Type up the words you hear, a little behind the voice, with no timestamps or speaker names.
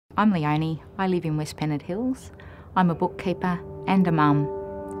I'm Leonie. I live in West Pennant Hills. I'm a bookkeeper and a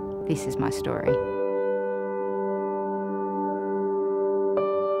mum. This is my story.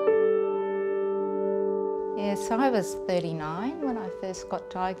 Yeah, so I was 39 when I first got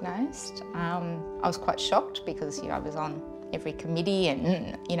diagnosed. I was quite shocked because I was on every committee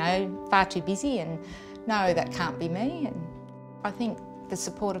and, far too busy, and no, that can't be me. And I think the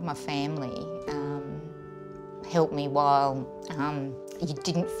support of my family helped me while you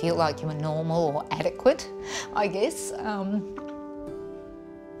didn't feel like you were normal or adequate, I guess.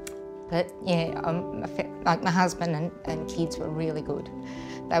 But yeah, like my husband and kids were really good.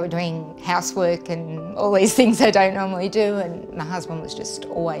 They were doing housework and all these things they don't normally do, and my husband was just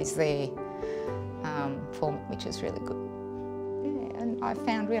always there for me, which is really good. Yeah, and I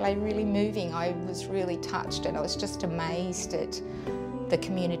found really moving. I was really touched, and I was just amazed at the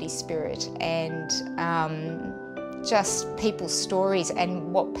community spirit and just people's stories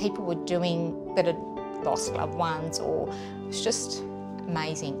and what people were doing that had lost loved ones, or it was just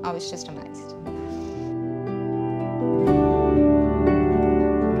amazing. I was just amazed.